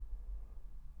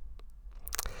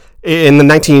In the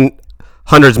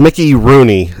 1900s, Mickey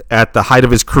Rooney, at the height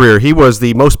of his career, he was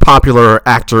the most popular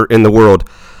actor in the world.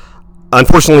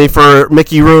 Unfortunately for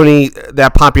Mickey Rooney,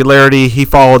 that popularity, he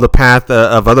followed the path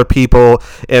of other people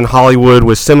in Hollywood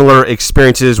with similar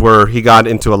experiences where he got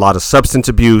into a lot of substance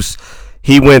abuse.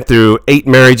 He went through 8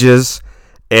 marriages,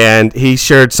 and he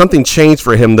shared something changed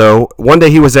for him, though. One day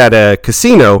he was at a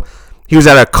casino. He was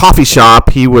at a coffee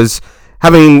shop. He was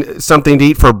having something to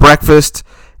eat for breakfast,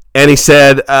 and he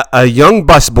said a young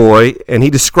busboy, and he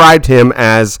described him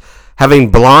as having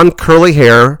blonde curly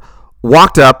hair,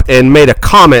 walked up and made a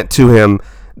comment to him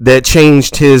that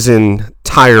changed his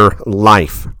entire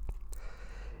life.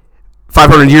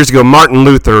 500 years ago, Martin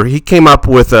Luther, he came up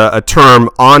with a term,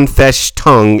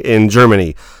 Anfechtung, in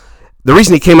Germany. The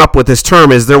reason he came up with this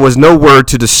term is there was no word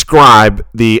to describe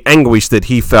the anguish that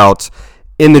he felt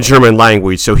in the German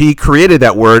language. So he created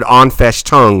that word,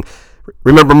 Anfechtung.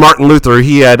 Remember, Martin Luther,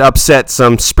 he had upset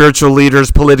some spiritual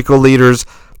leaders, political leaders.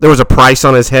 There was a price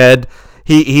on his head.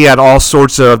 He had all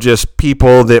sorts of just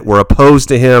people that were opposed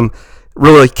to him,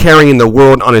 really carrying the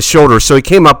world on his shoulders. So he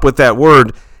came up with that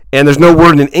word, and there's no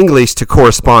word in English to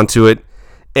correspond to it.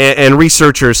 And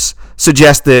researchers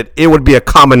suggest that it would be a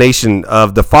combination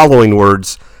of the following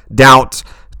words: doubt,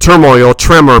 turmoil,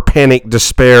 tremor, panic,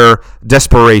 despair,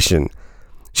 desperation.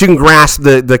 So you can grasp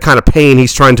the kind of pain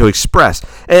he's trying to express.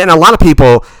 And a lot of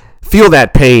people feel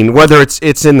that pain, whether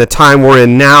it's in the time we're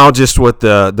in now, just with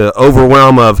the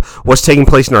overwhelm of what's taking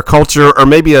place in our culture, or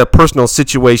maybe a personal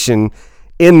situation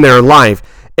in their life.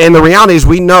 And the reality is,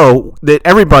 we know that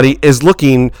everybody is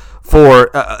looking for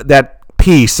that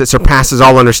peace that surpasses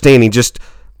all understanding, just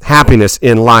happiness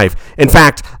in life. In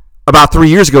fact, about 3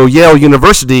 years ago, Yale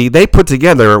University, they put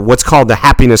together what's called the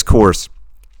Happiness Course.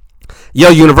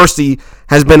 Yale University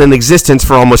has been in existence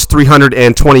for almost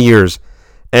 320 years,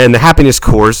 and the Happiness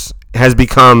Course has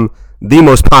become the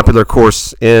most popular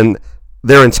course in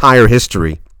their entire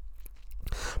history.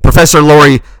 Professor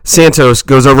Laurie Santos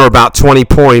goes over about 20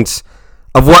 points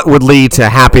of what would lead to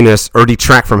happiness or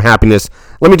detract from happiness.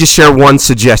 Let me just share one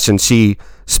suggestion she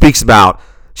speaks about.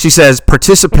 She says,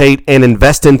 participate and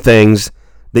invest in things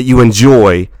that you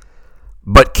enjoy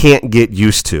but can't get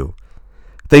used to.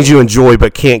 Things you enjoy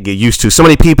but can't get used to. So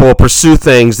many people pursue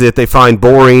things that they find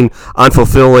boring,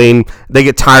 unfulfilling, they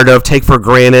get tired of, take for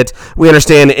granted. We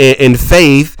understand in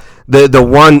faith, the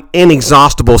one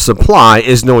inexhaustible supply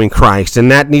is knowing Christ,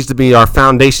 and that needs to be our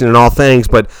foundation in all things.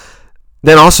 But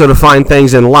then also to find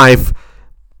things in life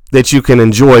that you can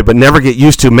enjoy but never get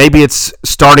used to. Maybe it's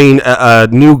starting a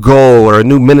new goal or a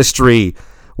new ministry.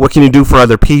 What can you do for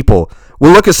other people?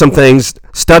 We'll look at some things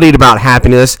studied about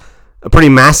happiness, a pretty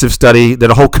massive study that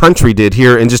a whole country did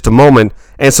here in just a moment,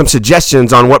 and some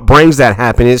suggestions on what brings that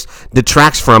happiness,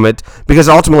 detracts from it, because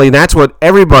ultimately that's what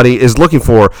everybody is looking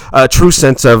for, a true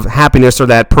sense of happiness or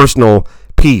that personal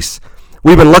peace.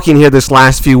 We've been looking here this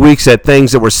last few weeks at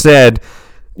things that were said,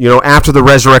 after the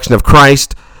resurrection of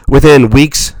Christ. Within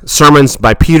weeks, sermons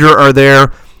by Peter are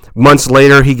there. Months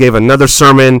later, he gave another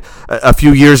sermon. A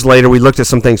few years later, we looked at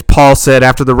some things Paul said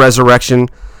after the resurrection.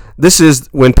 This is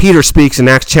when Peter speaks in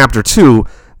Acts chapter 2.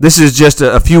 This is just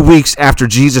a few weeks after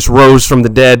Jesus rose from the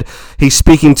dead. He's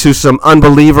speaking to some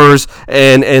unbelievers,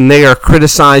 and they are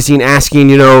criticizing, asking,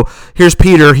 here's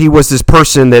Peter. He was this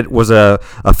person that was a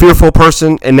fearful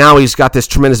person, and now he's got this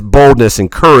tremendous boldness and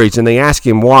courage. And they ask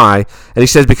him why. And he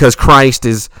says, because Christ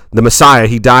is the Messiah.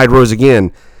 He died, rose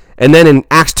again. And then in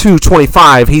Acts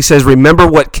 2:25, he says, remember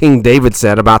what King David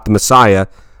said about the Messiah.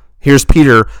 Here's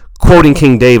Peter quoting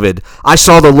King David. I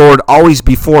saw the Lord always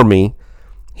before me.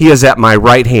 He is at my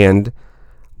right hand.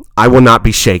 I will not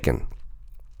be shaken.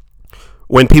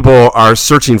 When people are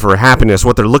searching for happiness,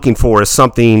 what they're looking for is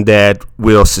something that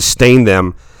will sustain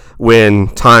them when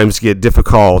times get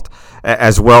difficult,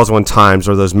 as well as when times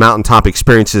are those mountaintop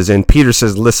experiences. And Peter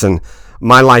says, listen,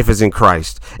 my life is in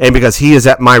Christ. And because he is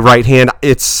at my right hand,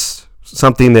 it's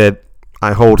something that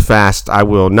I hold fast. I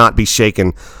will not be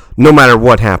shaken no matter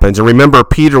what happens. And remember,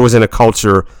 Peter was in a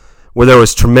culture where there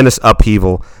was tremendous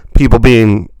upheaval, people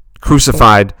being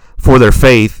crucified for their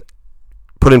faith,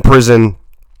 put in prison,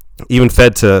 even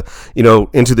fed to,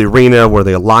 into the arena where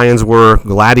the lions were,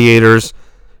 gladiators.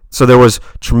 So there was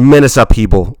tremendous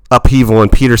upheaval,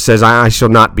 and Peter says, I shall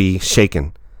not be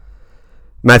shaken.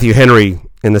 Matthew Henry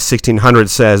in the 1600s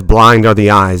says, blind are the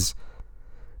eyes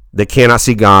that cannot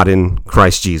see God in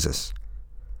Christ Jesus.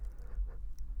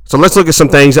 So let's look at some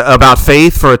things about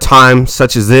faith for a time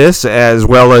such as this, as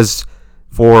well as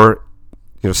for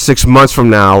 6 months from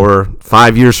now or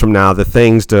 5 years from now, the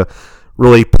things to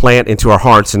really plant into our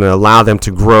hearts and allow them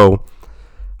to grow.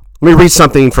 Let me read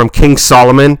something from King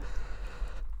Solomon.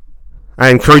 I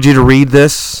encourage you to read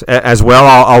this as well.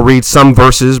 I'll read some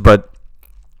verses, but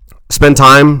spend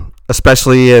time,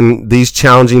 especially in these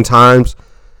challenging times,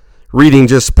 reading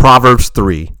just Proverbs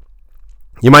 3.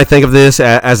 You might think of this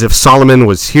as if Solomon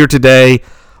was here today,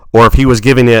 or if he was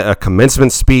giving a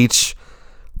commencement speech.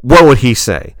 What would he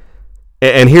say?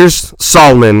 And here's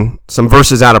Solomon, some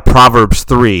verses out of Proverbs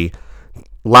 3.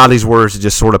 Allow these words to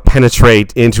just sort of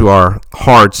penetrate into our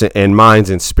hearts and minds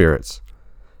and spirits.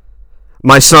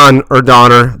 My son or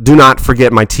daughter, do not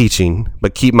forget my teaching,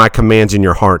 but keep my commands in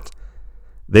your heart.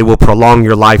 They will prolong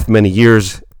your life many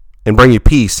years and bring you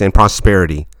peace and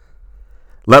prosperity.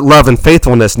 Let love and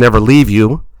faithfulness never leave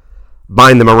you.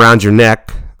 Bind them around your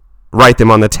neck. Write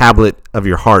them on the tablet of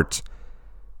your heart.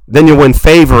 Then you'll win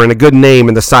favor and a good name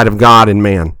in the sight of God and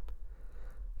man.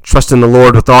 Trust in the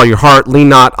Lord with all your heart. Lean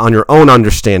not on your own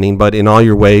understanding, but in all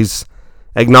your ways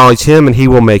acknowledge him, and he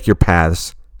will make your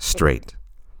paths straight.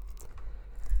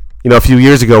 A few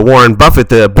years ago, Warren Buffett,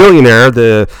 the billionaire,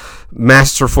 the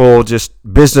masterful just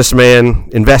businessman,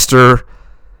 investor,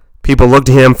 people looked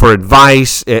to him for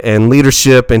advice and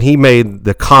leadership, and he made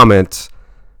the comment,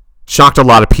 shocked a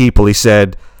lot of people. He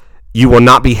said, "You will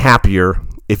not be happier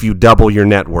if you double your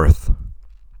net worth."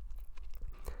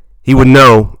 He would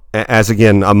know, as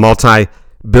again, a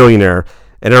multi-billionaire,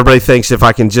 and everybody thinks if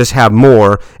I can just have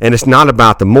more, and it's not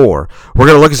about the more. We're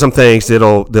going to look at some things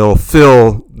that'll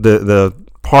fill the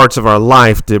parts of our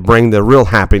life to bring the real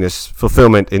happiness,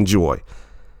 fulfillment, and joy.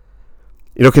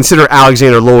 Consider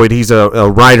Alexander Lloyd. He's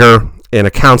a writer and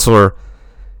a counselor.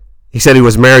 He said he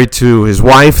was married to his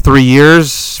wife 3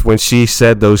 years when she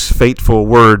said those fateful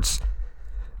words,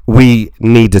 "We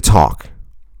need to talk."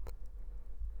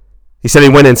 He said he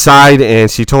went inside and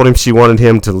she told him she wanted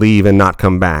him to leave and not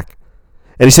come back.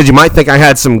 And he said, "You might think I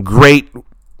had some great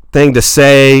thing to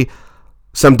say,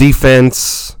 some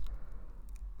defense,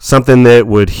 something that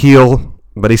would heal."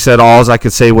 But he said all I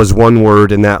could say was one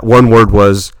word, and that one word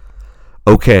was,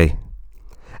 "Okay."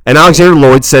 And Alexander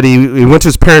Lloyd said he went to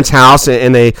his parents' house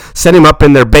and they set him up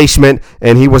in their basement,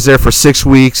 and he was there for 6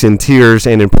 weeks in tears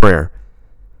and in prayer.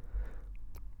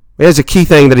 There's a key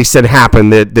thing that he said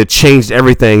happened that changed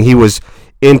everything. He was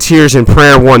in tears in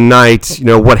prayer one night.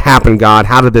 What happened, God?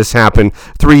 How did this happen?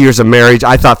 3 years of marriage.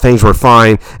 I thought things were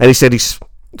fine. And he said he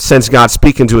sensed God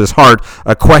speaking to his heart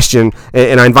a question.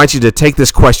 And I invite you to take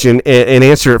this question and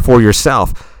answer it for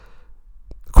yourself.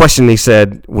 The question, he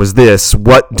said, was this: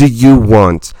 what do you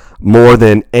want more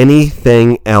than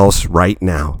anything else right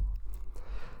now?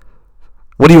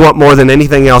 What do you want more than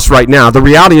anything else right now? The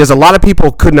reality is a lot of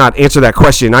people could not answer that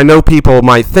question. I know people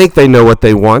might think they know what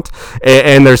they want,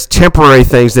 and there's temporary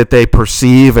things that they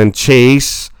perceive and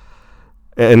chase,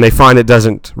 and they find it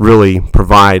doesn't really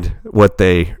provide what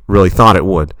they really thought it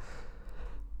would.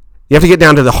 You have to get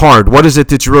down to the heart. What is it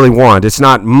that you really want? It's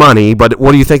not money, but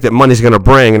what do you think that money is going to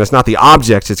bring? And it's not the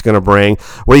objects it's going to bring.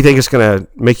 What do you think it's going to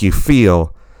make you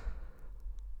feel?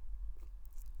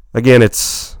 Again,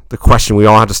 it's the question we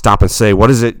all have to stop and say, what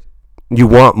is it you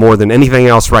want more than anything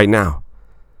else right now?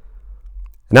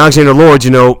 And Alexander Lloyd,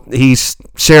 he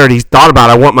thought about,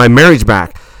 I want my marriage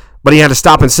back. But he had to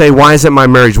stop and say, why isn't my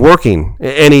marriage working?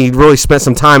 And he really spent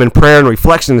some time in prayer and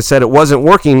reflection and said it wasn't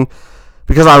working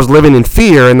because I was living in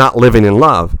fear and not living in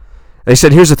love. And he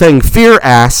said, here's the thing. Fear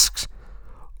asks,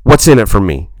 what's in it for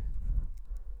me?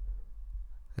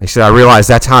 He said, I realized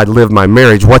that's how I'd live my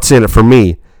marriage. What's in it for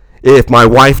me? If my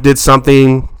wife did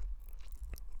something,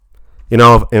 and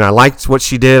I liked what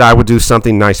she did, I would do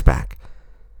something nice back.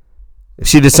 If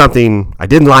she did something I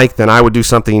didn't like, then I would do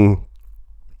something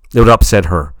that would upset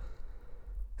her.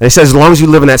 And he says, as long as you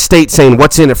live in that state saying,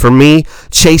 what's in it for me,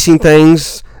 chasing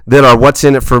things that are what's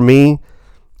in it for me,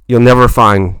 you'll never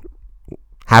find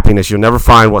happiness. You'll never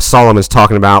find what Solomon's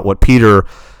talking about, what Peter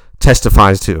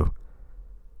testifies to.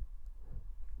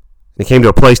 He came to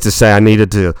a place to say I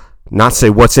needed to not say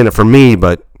what's in it for me,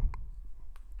 but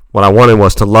what I wanted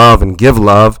was to love and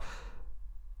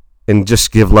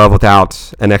just give love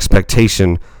without an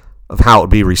expectation of how it would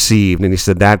be received. And he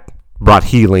said that brought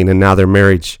healing, and now their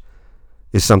marriage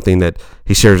is something that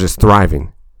he shares as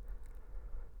thriving.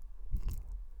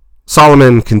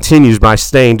 Solomon continues by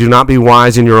saying, do not be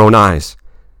wise in your own eyes.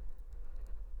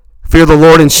 Fear the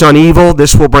Lord and shun evil.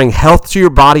 This will bring health to your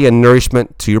body and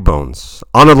nourishment to your bones.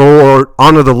 Honor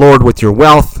the Lord with your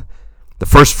wealth, the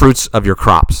first fruits of your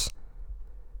crops.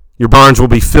 Your barns will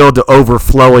be filled to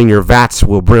overflowing. Your vats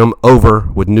will brim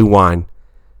over with new wine.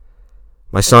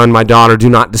 My son, my daughter, do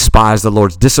not despise the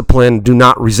Lord's discipline. Do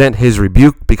not resent his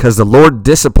rebuke, because the Lord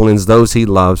disciplines those he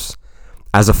loves,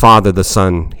 as a father the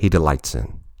son he delights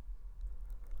in.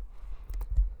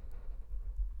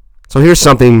 So here's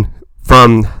something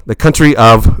from the country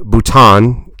of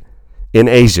Bhutan in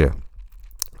Asia.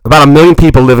 About 1 million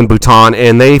people live in Bhutan,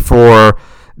 and they, for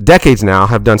decades now,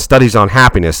 have done studies on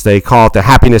happiness. They call it the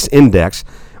Happiness Index.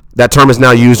 That term is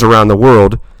now used around the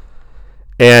world.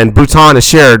 And Bhutan has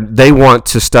shared they want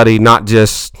to study not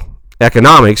just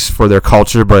economics for their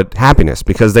culture, but happiness,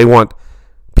 because they want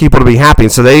people to be happy.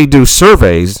 And so they do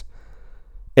surveys.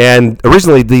 And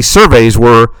originally, these surveys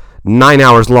were 9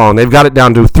 hours long. They've got it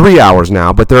down to 3 hours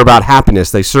now, but they're about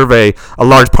happiness. They survey a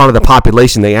large part of the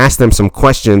population. They ask them some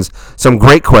questions, some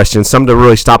great questions, some to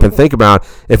really stop and think about.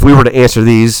 If we were to answer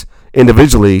these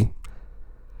individually,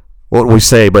 what would we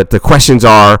say? But the questions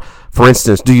are, for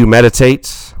instance, do you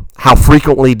meditate? How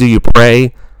frequently do you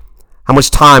pray? How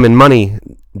much time and money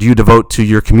do you devote to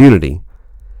your community?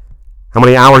 How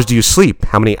many hours do you sleep?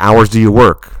 How many hours do you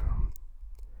work?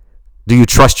 Do you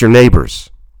trust your neighbors?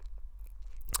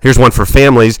 Here's one for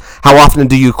families. How often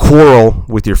do you quarrel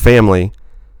with your family?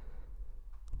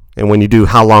 And when you do,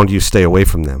 how long do you stay away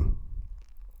from them?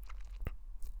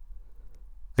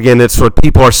 Again, it's what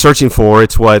people are searching for.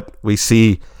 It's what we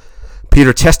see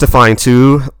Peter testifying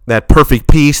to, that perfect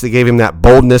peace that gave him that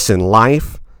boldness in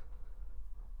life.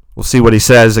 We'll see what he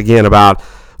says again about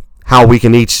how we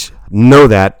can each know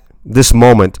that this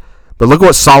moment. But look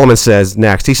what Solomon says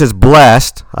next. He says,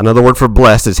 blessed, another word for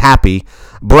blessed is happy.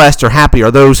 Blessed or happy are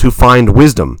those who find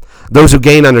wisdom, those who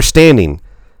gain understanding.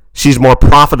 She's more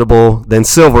profitable than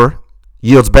silver,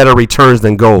 yields better returns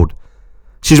than gold.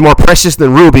 She's more precious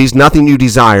than rubies. Nothing you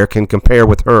desire can compare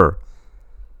with her.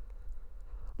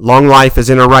 Long life is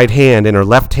in her right hand. In her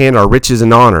left hand are riches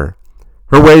and honor.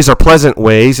 Her ways are pleasant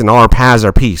ways, and all her paths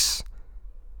are peace.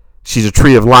 She's a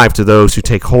tree of life to those who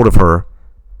take hold of her,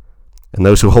 and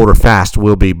those who hold her fast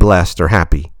will be blessed or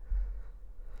happy.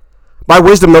 By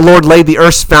wisdom the Lord laid the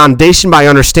earth's foundation. By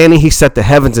understanding he set the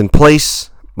heavens in place.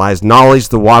 By his knowledge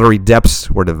the watery depths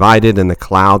were divided, and the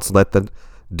clouds let the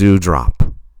dew drop.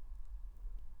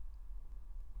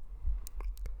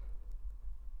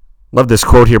 Love this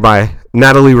quote here by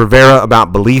Natalie Rivera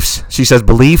about beliefs. She says,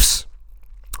 beliefs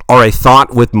are a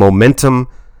thought with momentum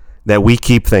that we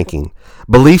keep thinking.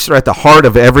 Beliefs are at the heart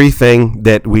of everything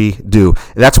that we do.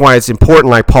 That's why it's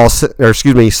important, like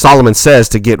Solomon says,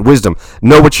 to get wisdom.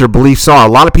 Know what your beliefs are.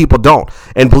 A lot of people don't.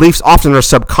 And beliefs often are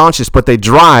subconscious, but they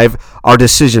drive our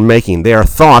decision making. They are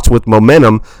thoughts with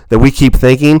momentum that we keep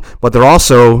thinking, but they're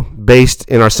also based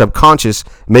in our subconscious.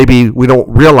 Maybe we don't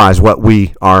realize what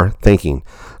we are thinking.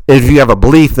 If you have a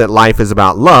belief that life is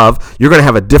about love, you're going to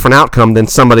have a different outcome than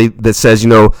somebody that says,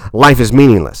 life is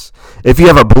meaningless. If you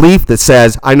have a belief that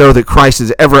says, I know that Christ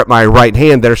is ever at my right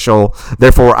hand,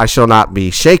 therefore I shall not be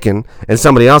shaken, and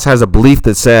somebody else has a belief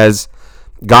that says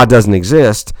God doesn't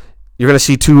exist, you're going to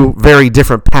see two very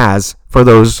different paths for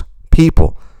those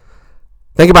people.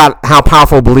 Think about how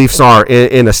powerful beliefs are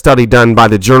in a study done by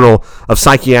the Journal of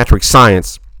Psychiatric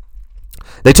Science.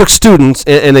 They took students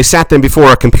and they sat them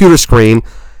before a computer screen,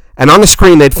 and on the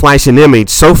screen they'd flash an image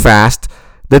so fast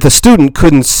that the student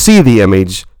couldn't see the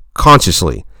image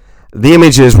consciously. The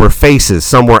images were faces.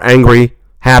 Some were angry,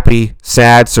 happy,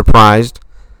 sad, surprised.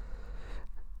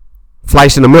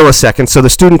 Flashed in a millisecond, so the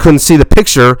student couldn't see the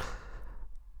picture.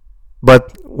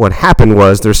 But what happened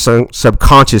was their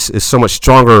subconscious is so much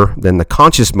stronger than the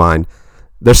conscious mind.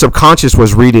 Their subconscious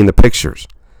was reading the pictures.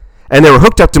 And they were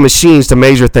hooked up to machines to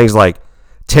measure things like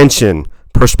tension,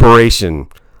 perspiration,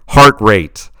 heart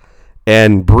rate,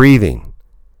 and breathing.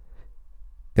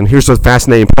 And here's the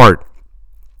fascinating part.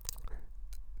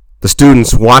 The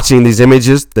students watching these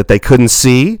images that they couldn't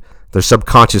see, their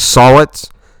subconscious saw it,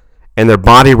 and their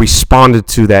body responded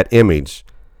to that image,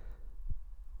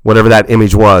 whatever that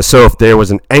image was. So if there was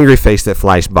an angry face that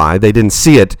flashed by, they didn't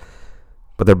see it,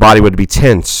 but their body would be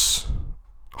tense.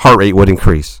 Heart rate would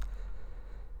increase.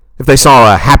 If they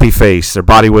saw a happy face, their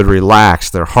body would relax,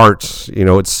 their hearts,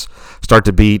 would start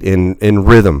to beat in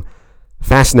rhythm.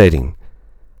 Fascinating.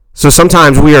 So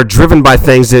sometimes we are driven by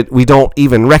things that we don't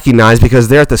even recognize because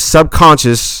they're at the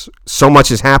subconscious. So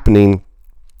much is happening,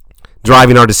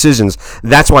 driving our decisions.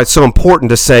 That's why it's so important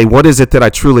to say, what is it that I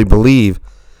truly believe?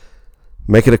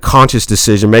 Make it a conscious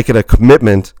decision. Make it a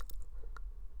commitment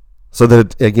so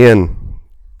that, again,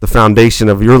 the foundation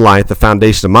of your life, the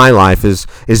foundation of my life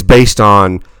is based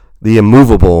on the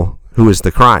immovable, who is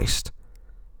the Christ.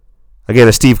 Again,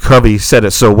 as Steve Covey said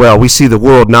it so well, we see the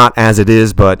world not as it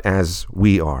is, but as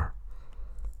we are.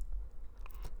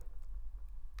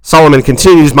 Solomon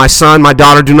continues, my son, my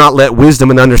daughter, do not let wisdom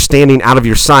and understanding out of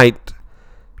your sight.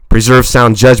 Preserve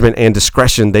sound judgment and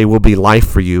discretion. They will be life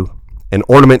for you, an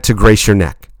ornament to grace your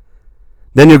neck.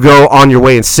 Then you'll go on your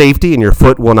way in safety, and your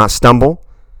foot will not stumble.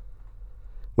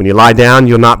 When you lie down,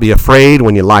 you'll not be afraid.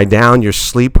 When you lie down, your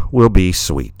sleep will be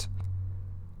sweet.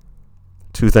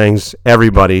 Two things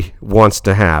everybody wants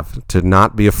to have: to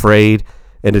not be afraid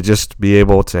and to just be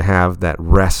able to have that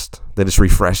rest that is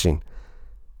refreshing.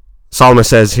 Solomon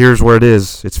says, here's where it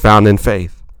is. It's found in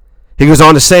faith. He goes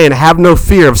on to say, and have no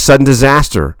fear of sudden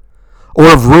disaster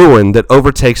or of ruin that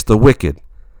overtakes the wicked,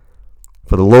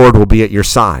 for the Lord will be at your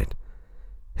side.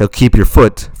 He'll keep your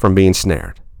foot from being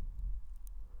snared.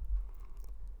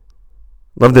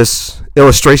 Love this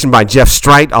illustration by Jeff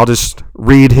Strite. I'll just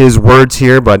read his words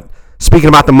here, but speaking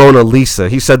about the Mona Lisa,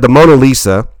 he said the Mona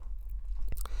Lisa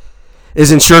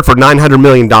is insured for $900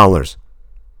 million.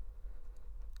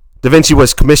 Da Vinci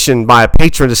was commissioned by a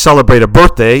patron to celebrate a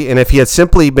birthday, and if he had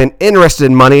simply been interested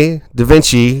in money, Da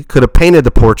Vinci could have painted the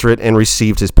portrait and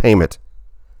received his payment.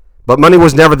 But money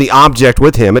was never the object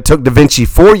with him. It took Da Vinci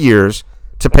 4 years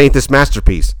to paint this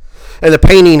masterpiece, and the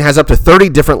painting has up to 30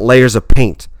 different layers of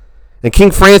paint. And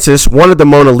King Francis wanted the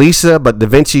Mona Lisa, but Da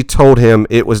Vinci told him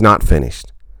it was not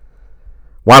finished.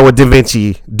 Why would Da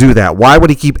Vinci do that? Why would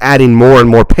he keep adding more and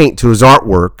more paint to his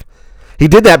artwork? He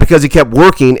did that because he kept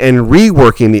working and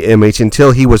reworking the image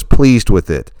until he was pleased with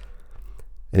it.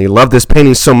 And he loved this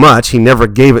painting so much, he never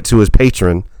gave it to his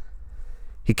patron.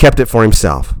 He kept it for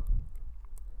himself.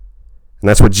 And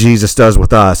that's what Jesus does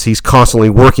with us. He's constantly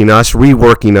working us,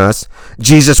 reworking us.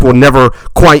 Jesus will never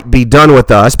quite be done with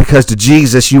us because to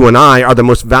Jesus, you and I are the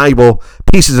most valuable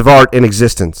pieces of art in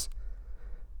existence.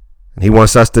 And he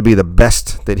wants us to be the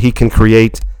best that he can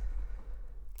create.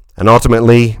 And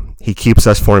ultimately, he keeps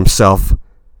us for himself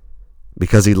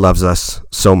because he loves us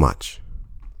so much.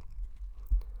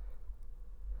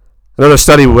 Another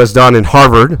study was done in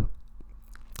Harvard.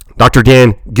 Dr.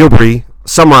 Dan Gilbey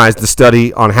summarized the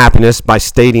study on happiness by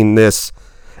stating this: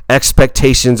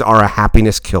 expectations are a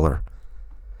happiness killer.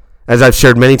 As I've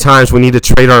shared many times, we need to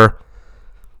trade our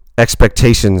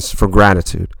expectations for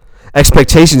gratitude.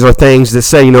 Expectations are things that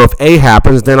say, if A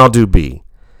happens, then I'll do B.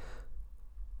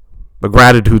 But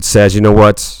gratitude says, you know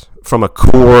what? From a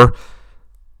core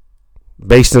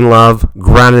based in love,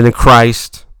 grounded in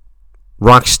Christ,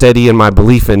 rock steady in my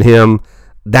belief in him,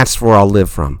 that's where I'll live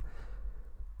from.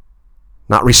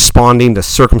 Not responding to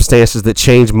circumstances that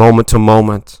change moment to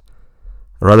moment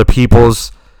or other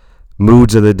people's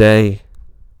moods of the day.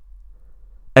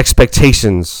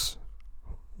 Expectations,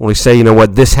 when we say,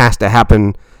 this has to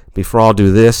happen before I'll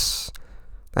do this,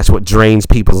 that's what drains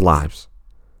people's lives.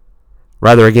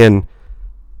 Rather, again,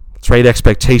 trade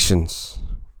expectations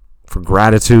for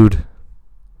gratitude.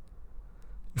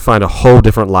 You find a whole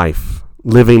different life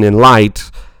living in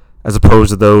light as opposed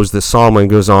to those that Solomon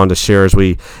goes on to share as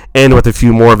we end with a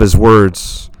few more of his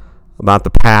words about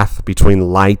the path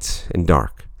between light and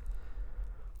dark.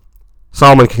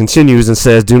 Solomon continues and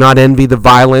says, do not envy the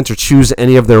violent or choose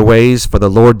any of their ways, for the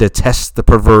Lord detests the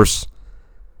perverse,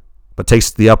 but takes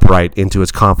the upright into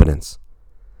his confidence.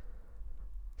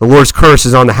 The Lord's curse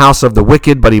is on the house of the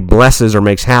wicked, but he blesses or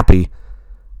makes happy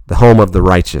the home of the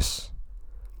righteous.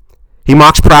 He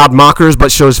mocks proud mockers,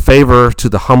 but shows favor to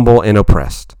the humble and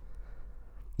oppressed.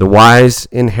 The wise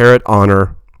inherit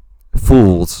honor,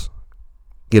 fools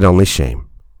get only shame.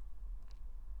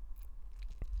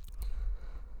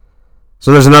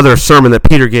 So there's another sermon that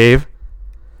Peter gave.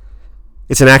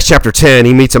 It's in Acts chapter 10.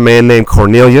 He meets a man named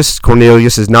Cornelius.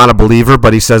 Cornelius is not a believer,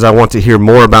 but he says, I want to hear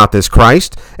more about this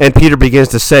Christ. And Peter begins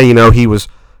to say, he was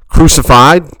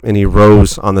crucified and he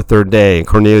rose on the third day. And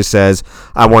Cornelius says,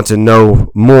 I want to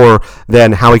know more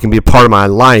than how he can be a part of my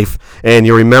life. And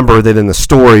you remember that in the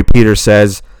story, Peter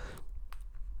says,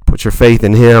 put your faith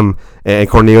in him. And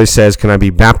Cornelius says, can I be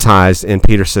baptized? And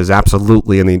Peter says,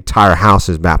 absolutely. And the entire house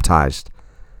is baptized.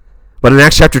 But in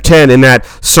Acts chapter 10, in that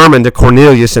sermon to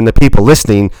Cornelius and the people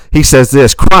listening, he says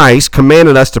this: Christ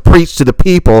commanded us to preach to the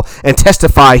people and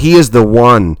testify he is the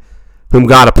one whom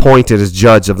God appointed as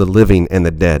judge of the living and the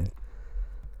dead.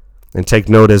 And take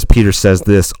note as Peter says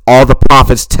this: all the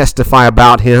prophets testify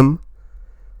about him,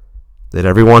 that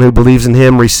everyone who believes in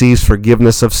him receives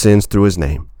forgiveness of sins through his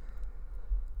name.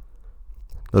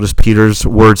 Notice Peter's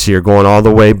words here going all the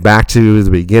way back to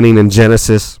the beginning in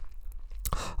Genesis.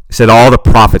 He said all the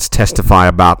prophets testify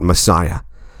about Messiah.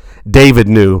 David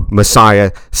knew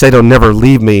Messiah, said he'll never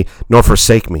leave me nor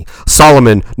forsake me.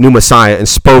 Solomon knew Messiah and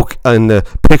spoke in the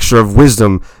picture of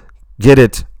wisdom, get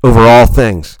it, over all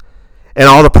things. And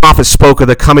all the prophets spoke of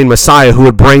the coming Messiah who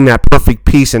would bring that perfect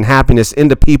peace and happiness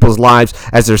into people's lives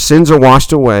as their sins are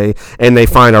washed away and they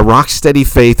find a rock-steady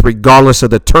faith regardless of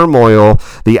the turmoil,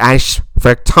 the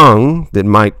ashfakt that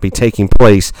might be taking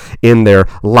place in their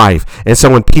life. And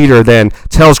so when Peter then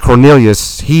tells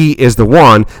Cornelius he is the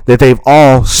one that they've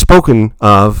all spoken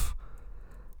of,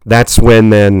 That's when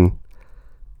then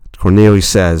Cornelius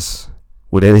says,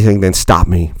 would anything then stop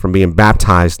me from being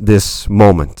baptized this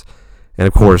moment? And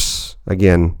of course,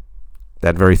 again,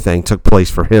 that very thing took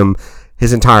place for him,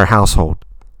 his entire household.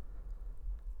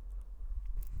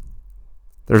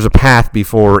 There's a path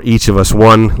before each of us.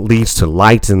 One leads to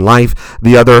light and life.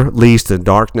 The other leads to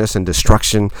darkness and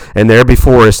destruction. And there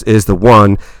before us is the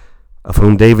one of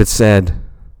whom David said,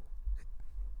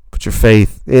 put your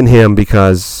faith in him,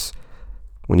 because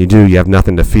when you do, you have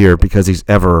nothing to fear, because he's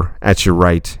ever at your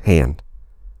right hand.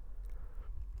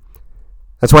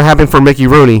 That's what happened for Mickey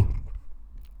Rooney.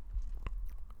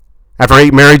 After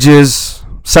 8 marriages,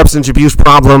 substance abuse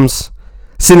problems,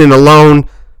 sitting alone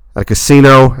at a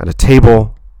casino, at a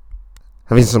table,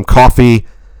 having some coffee,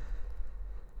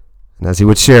 and as he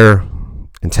would share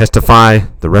and testify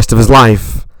the rest of his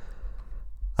life,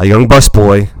 a young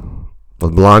busboy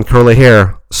with blonde curly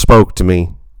hair spoke to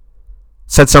me,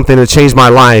 said something that changed my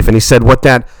life, and he said what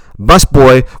that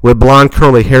busboy with blonde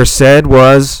curly hair said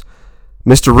was,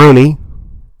 Mr. Rooney,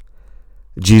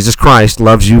 Jesus Christ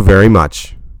loves you very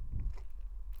much.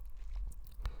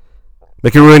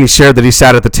 Mickey Rooney shared that he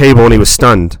sat at the table and he was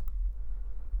stunned.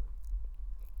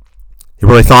 He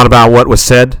really thought about what was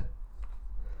said.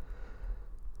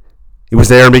 He was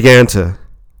there and began to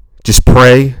just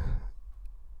pray,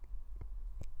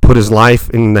 put his life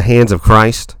in the hands of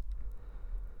Christ.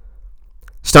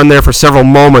 Stunned there for several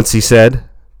moments, he said.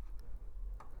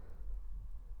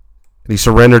 He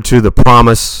surrendered to the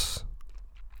promise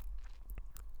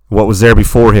of what was there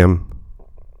before him.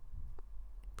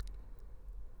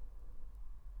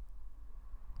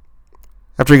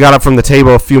 After he got up from the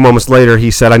table a few moments later,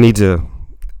 he said, I need to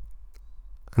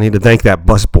thank that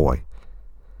busboy.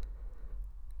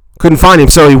 Couldn't find him,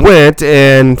 so he went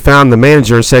and found the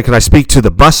manager and said, can I speak to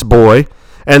the busboy?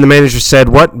 And the manager said,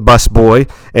 what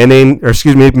busboy? And then,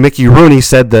 Mickey Rooney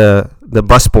said the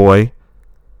busboy,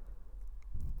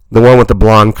 the one with the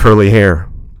blonde curly hair.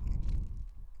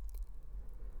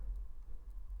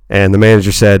 And the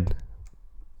manager said,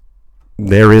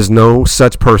 there is no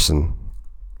such person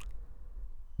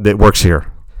that works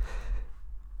here.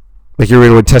 Mickey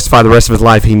Rooney would testify the rest of his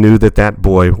life. He knew that that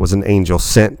boy was an angel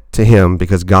sent to him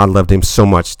because God loved him so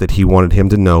much that he wanted him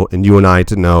to know, and you and I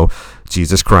to know,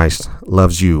 Jesus Christ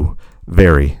loves you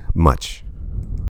very much.